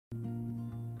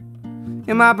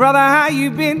And my brother, how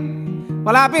you been?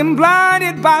 Well, I've been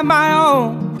blinded by my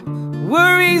own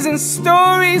worries and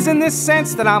stories in this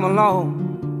sense that I'm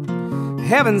alone.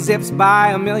 Heaven zips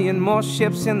by a million more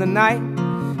ships in the night,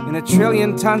 and a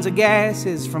trillion tons of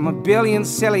gases from a billion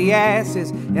silly asses.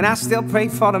 And I still pray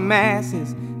for the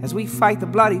masses as we fight the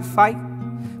bloody fight.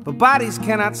 But bodies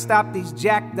cannot stop these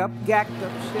jacked up, gacked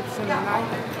up ships in the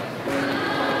night.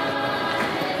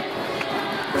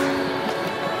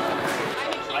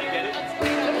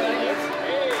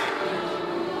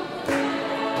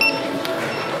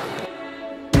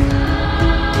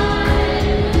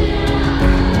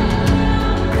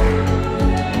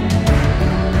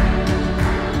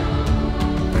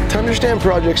 To understand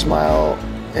Project Smile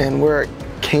and where it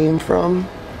came from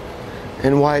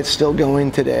and why it's still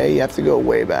going today, you have to go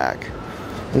way back.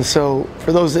 And so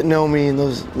for those that know me and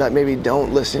those that maybe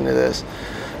don't listen to this,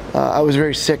 I was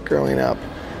very sick growing up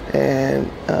and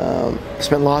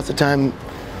spent lots of time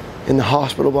in the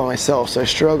hospital by myself. So I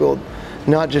struggled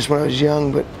not just when I was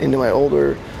young, but into my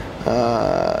older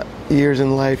years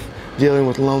in life, dealing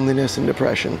with loneliness and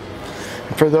depression.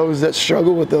 And for those that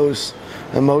struggle with those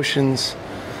emotions,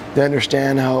 they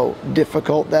understand how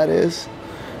difficult that is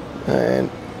and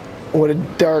what a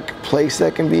dark place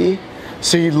that can be.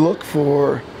 So you look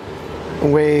for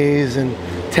ways and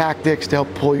tactics to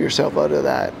help pull yourself out of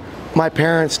that. My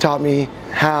parents taught me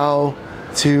how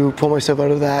to pull myself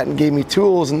out of that and gave me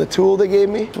tools, and the tool they gave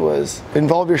me was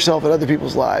involve yourself in other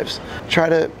people's lives. Try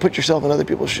to put yourself in other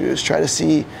people's shoes. Try to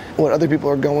see what other people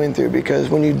are going through, because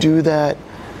when you do that,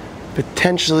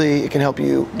 potentially it can help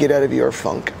you get out of your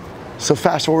funk. So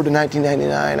fast forward to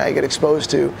 1999, I get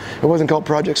exposed to, it wasn't called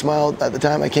Project Smile at the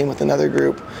time, I came with another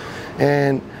group.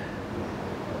 And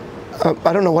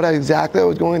I don't know what exactly I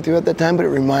was going through at that time, but it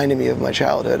reminded me of my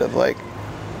childhood of like,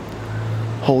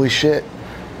 holy shit,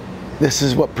 this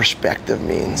is what perspective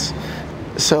means.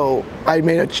 So I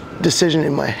made a decision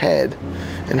in my head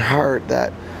and heart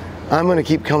that I'm gonna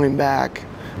keep coming back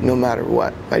no matter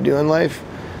what I do in life,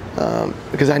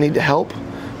 because I need to help,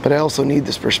 but I also need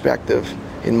this perspective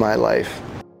in my life.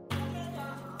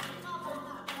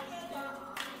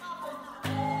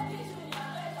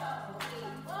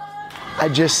 I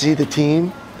just see the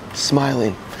team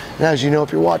smiling. And as you know,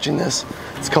 if you're watching this,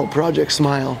 it's called Project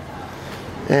Smile.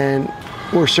 And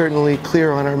we're certainly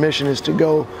clear on our mission is to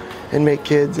go and make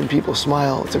kids and people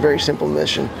smile. It's a very simple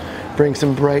mission. Bring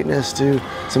some brightness to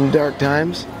some dark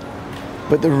times.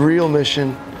 But the real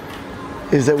mission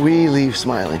is that we leave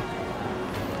smiling.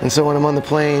 And so when I'm on the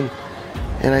plane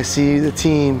and I see the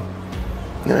team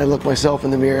and I look myself in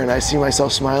the mirror and I see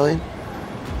myself smiling,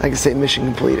 I can say mission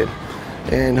completed.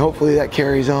 And hopefully that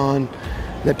carries on,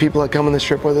 that people that come on this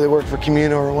trip, whether they work for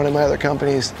Communo or one of my other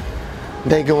companies,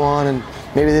 they go on and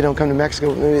maybe they don't come to Mexico,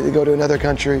 but maybe they go to another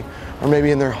country, or maybe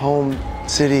in their home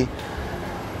city,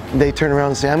 they turn around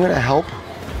and say, I'm gonna help,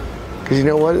 because you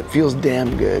know what, it feels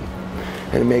damn good,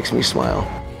 and it makes me smile.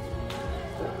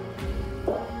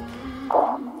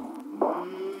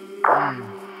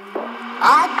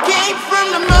 I came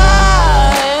from the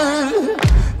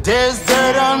mud, there's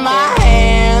dirt on my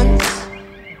hands.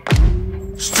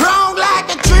 Strong like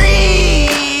a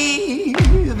tree,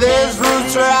 there's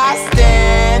roots where I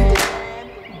stand.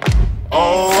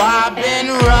 Oh, I've been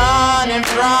running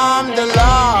from the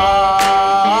law.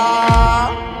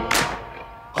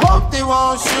 Hope they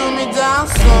won't shoot me down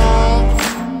soon.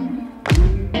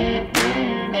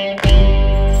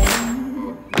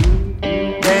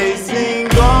 They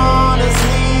sing on a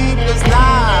sleepless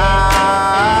night.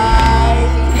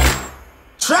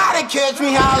 Try to catch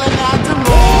me howling at the moon.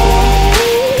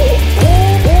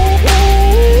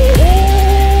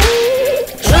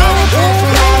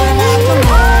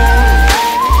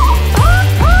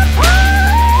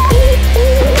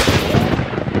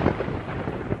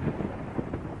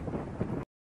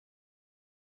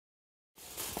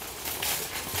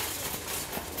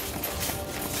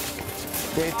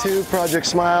 Day 2, Project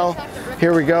Smile.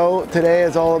 Here we go. Today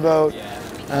is all about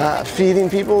feeding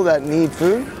people that need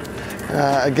food.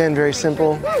 Again, very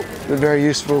simple, but very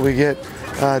useful. We get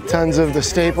tons of the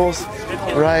staples,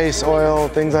 rice, oil,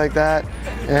 things like that.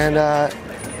 And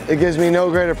it gives me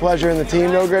no greater pleasure, and the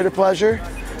team no greater pleasure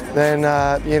than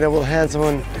we'll hand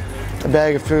someone a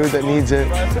bag of food that needs it.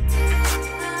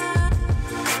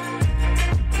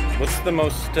 What's the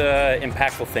most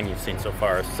impactful thing you've seen so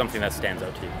far? Something that stands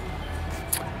out to you?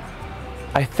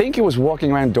 I think it was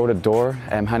walking around door to door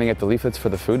and handing out the leaflets for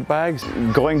the food bags.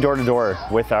 Going door to door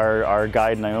with our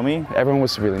guide Naomi. Everyone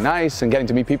was really nice and getting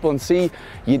to meet people and see,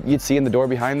 you'd see in the door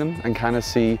behind them and kind of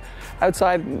see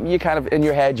outside, you kind of, in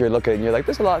your head, you're looking and you're like,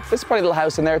 there's probably a little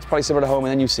house in there, it's probably similar to home,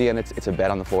 and then you see and it's a bed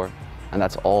on the floor. and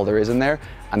that's all there is in there,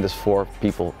 and there's 4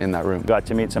 people in that room. Got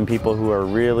to meet some people who are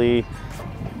really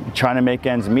trying to make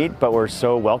ends meet, but were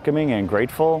so welcoming and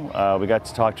grateful. We got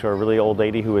to talk to a really old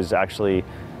lady who was actually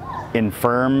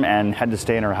infirm and had to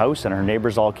stay in her house, and her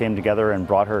neighbors all came together and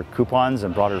brought her coupons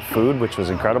and brought her food, which was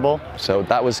incredible. So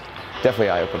that was definitely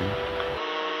eye-opening.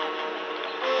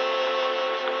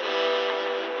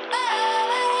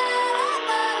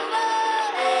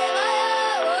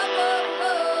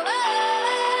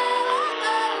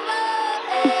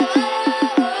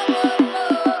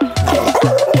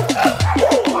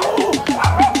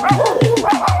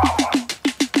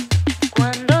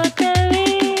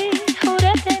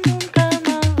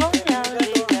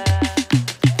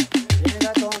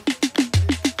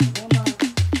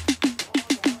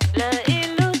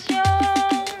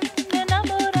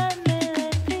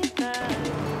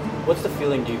 What's the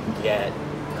feeling do you get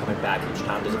coming back each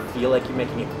time? Does it feel like you're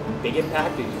making a big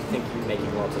impact, or do you think you're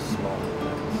making lots of small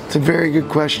impacts? It's a very good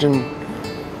question.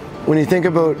 When you think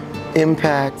about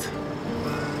impact,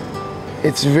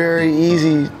 it's very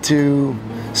easy to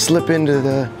slip into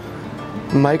the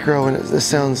micro, and this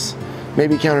sounds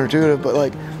maybe counterintuitive, but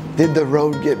like, did the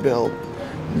road get built?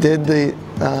 Did the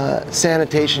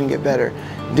sanitation get better?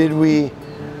 Did we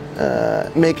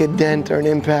make a dent or an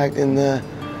impact in the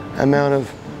amount of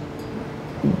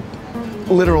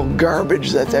literal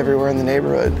garbage that's everywhere in the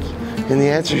neighborhood? And the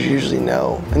answer is usually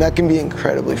no, and that can be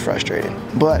incredibly frustrating.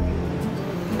 But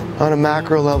on a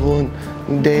macro level,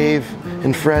 and Dave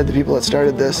and Fred, the people that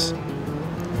started this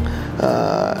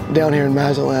down here in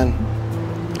Mazatlan,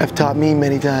 have taught me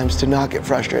many times to not get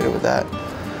frustrated with that.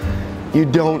 You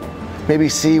don't maybe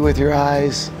see with your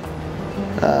eyes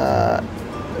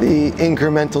the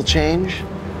incremental change,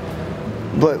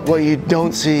 but what you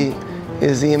don't see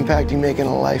is the impact you make in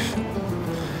a life,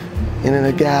 in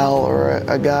a gal or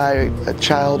a guy, a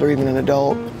child, or even an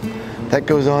adult that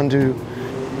goes on to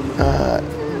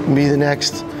be the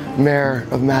next mayor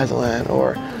of Mazatlan,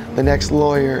 or the next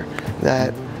lawyer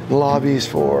that lobbies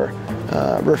for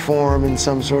reform in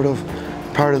some sort of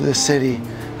part of the city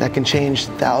that can change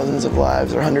thousands of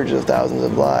lives or hundreds of thousands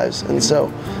of lives. And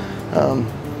so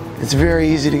it's very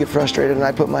easy to get frustrated, and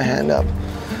I put my hand up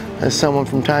as someone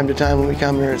from time to time when we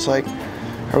come here. It's like,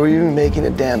 are we even making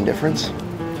a damn difference?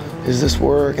 Is this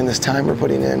work and this time we're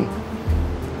putting in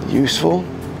useful?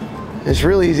 It's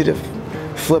really easy to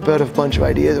flip out a bunch of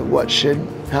ideas of what should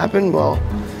happen. Well,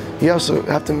 you also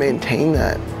have to maintain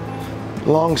that.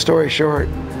 Long story short,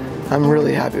 I'm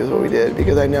really happy with what we did,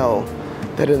 because I know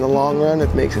that in the long run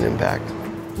it makes an impact.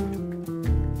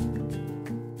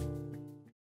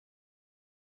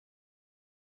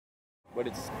 What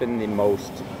has been the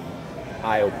most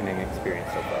eye-opening experience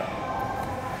so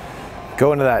far?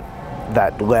 Going to that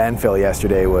landfill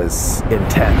yesterday was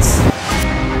intense.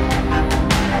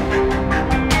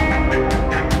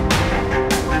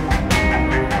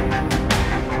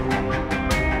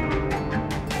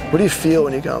 What do you feel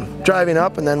when you come? Driving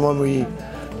up, and then when we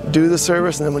do the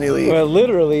service, and then when you leave? Well,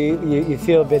 literally, you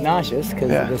feel a bit nauseous because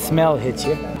the smell hits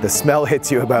you. The smell hits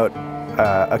you about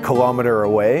a kilometer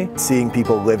away. Seeing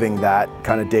people living that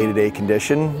kind of day-to-day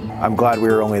condition, I'm glad we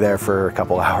were only there for a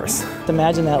couple hours.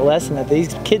 Imagine that lesson that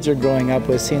these kids are growing up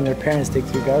with, seeing their parents dig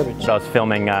through garbage. So I was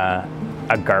filming a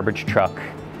garbage truck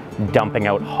dumping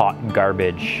out hot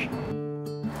garbage.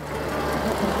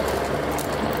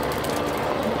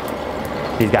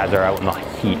 These guys are out in the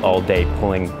heat all day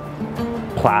pulling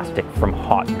plastic from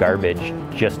hot garbage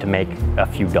just to make a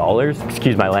few dollars.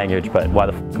 Excuse my language, but why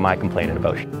the f am I complaining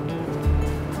about shit?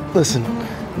 Listen,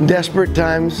 desperate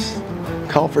times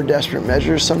call for desperate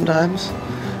measures sometimes.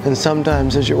 And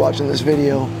sometimes, as you're watching this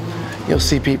video, you'll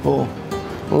see people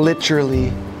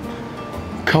literally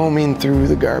combing through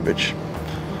the garbage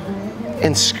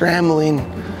and scrambling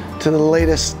to the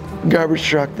latest garbage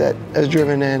truck that has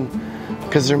driven in,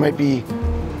 because there might be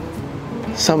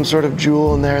some sort of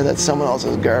jewel in there that's someone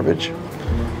else's garbage.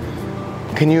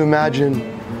 Can you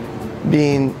imagine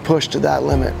being pushed to that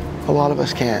limit? A lot of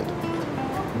us can't.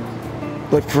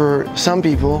 But for some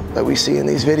people that we see in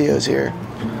these videos here,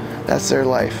 that's their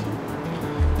life.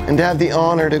 And to have the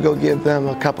honor to go give them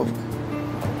a cup of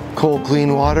cold,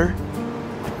 clean water,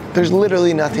 there's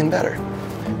literally nothing better.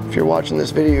 If you're watching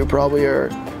this video, you probably are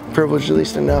privileged at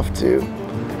least enough to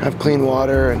have clean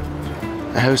water and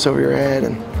a house over your head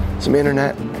and some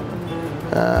internet.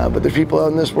 But there's people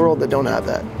out in this world that don't have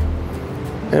that.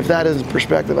 And if that isn't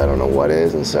perspective, I don't know what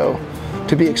is. And so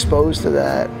to be exposed to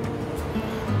that,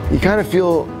 you kind of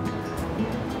feel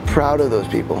proud of those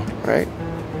people, right?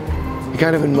 You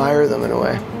kind of admire them in a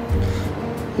way.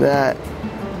 That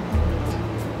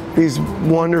these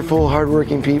wonderful,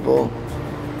 hardworking people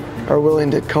are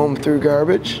willing to comb through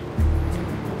garbage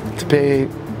to pay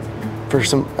for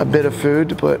a bit of food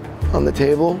to put on the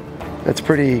table. That's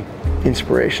pretty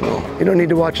inspirational. You don't need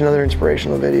to watch another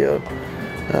inspirational video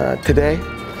today.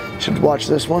 You should watch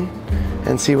this one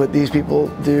and see what these people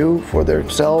do for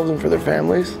themselves and for their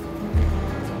families.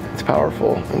 It's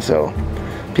powerful. And so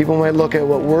people might look at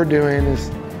what we're doing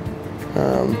as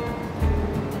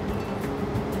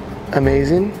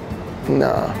amazing.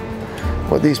 Nah,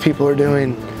 what these people are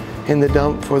doing in the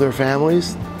dump for their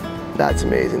families, that's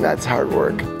amazing. That's hard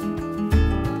work.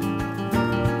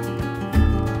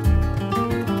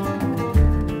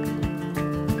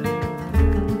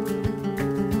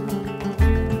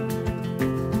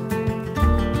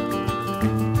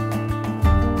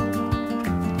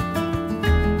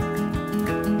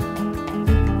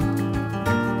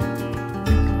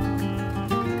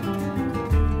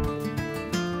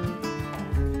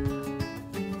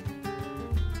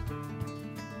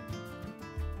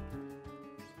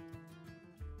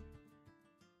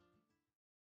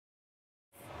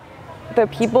 The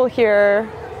people here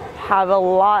have a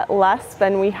lot less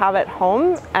than we have at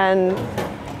home and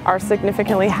are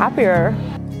significantly happier.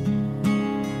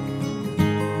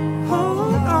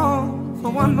 Hold on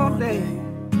for one more day.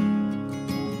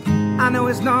 I know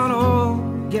it's not all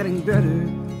getting better.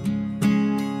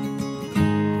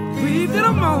 Brief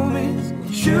little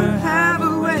moments sure have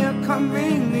a way of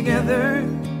coming together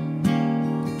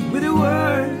with a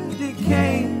word that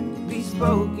can't be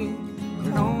spoken,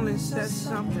 but only says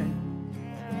something.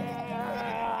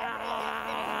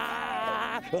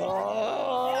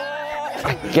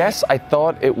 I guess I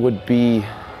thought it would be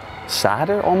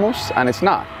sadder almost, and it's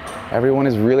not. Everyone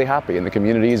is really happy and the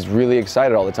community is really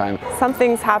excited all the time.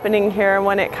 Something's happening here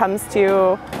when it comes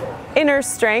to inner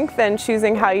strength and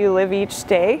choosing how you live each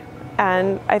day,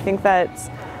 and I think that's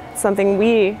something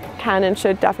we can and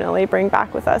should definitely bring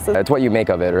back with us. It's what you make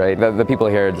of it, right? The people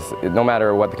here, no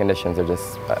matter what the conditions, are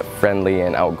just friendly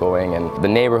and outgoing, and the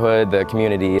neighborhood, the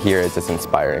community here is just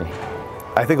inspiring.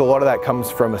 I think a lot of that comes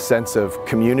from a sense of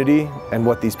community and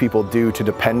what these people do to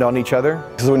depend on each other.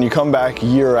 Because when you come back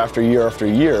year after year after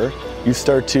year, you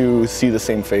start to see the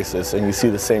same faces and you see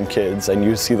the same kids and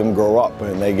you see them grow up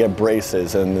and they get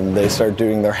braces and then they start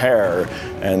doing their hair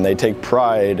and they take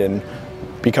pride in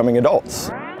becoming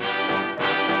adults.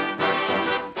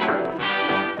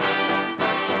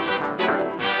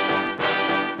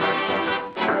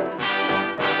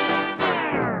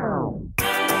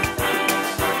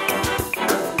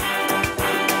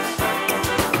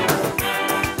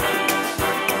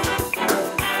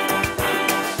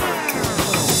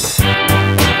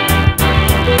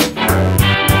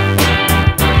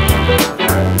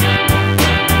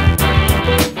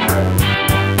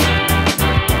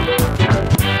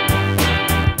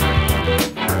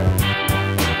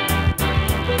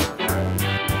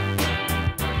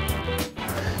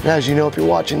 Now, as you know, if you're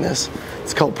watching this,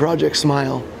 it's called Project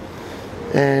Smile.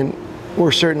 And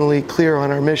we're certainly clear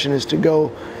on our mission is to go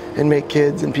and make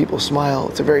kids and people smile.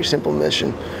 It's a very simple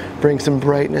mission. Bring some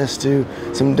brightness to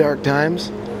some dark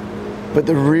times. But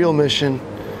the real mission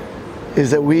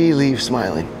is that we leave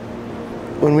smiling.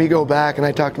 When we go back and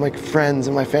I talk to my friends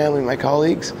and my family and my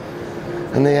colleagues,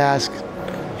 and they ask,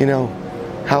 you know,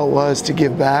 how it was to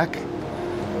give back,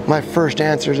 my first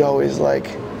answer is always like,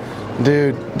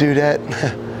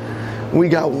 dudette, we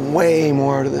got way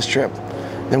more out of this trip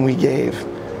than we gave.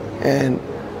 And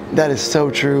that is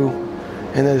so true.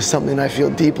 And that is something I feel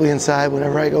deeply inside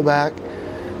whenever I go back,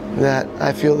 that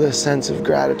I feel this sense of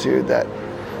gratitude that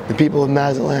the people of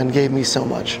Mazatlan gave me so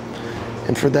much.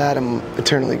 And for that, I'm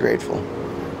eternally grateful.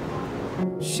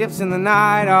 Ships in the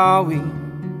night, are we?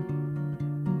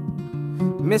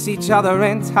 Miss each other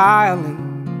entirely.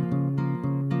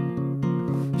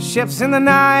 Ships in the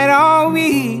night, are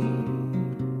we?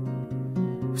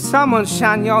 Someone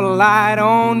shine your light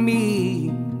on me.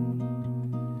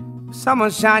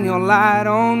 Someone shine your light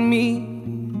on me.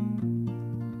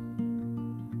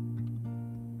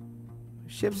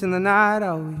 Ships in the night,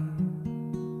 are we?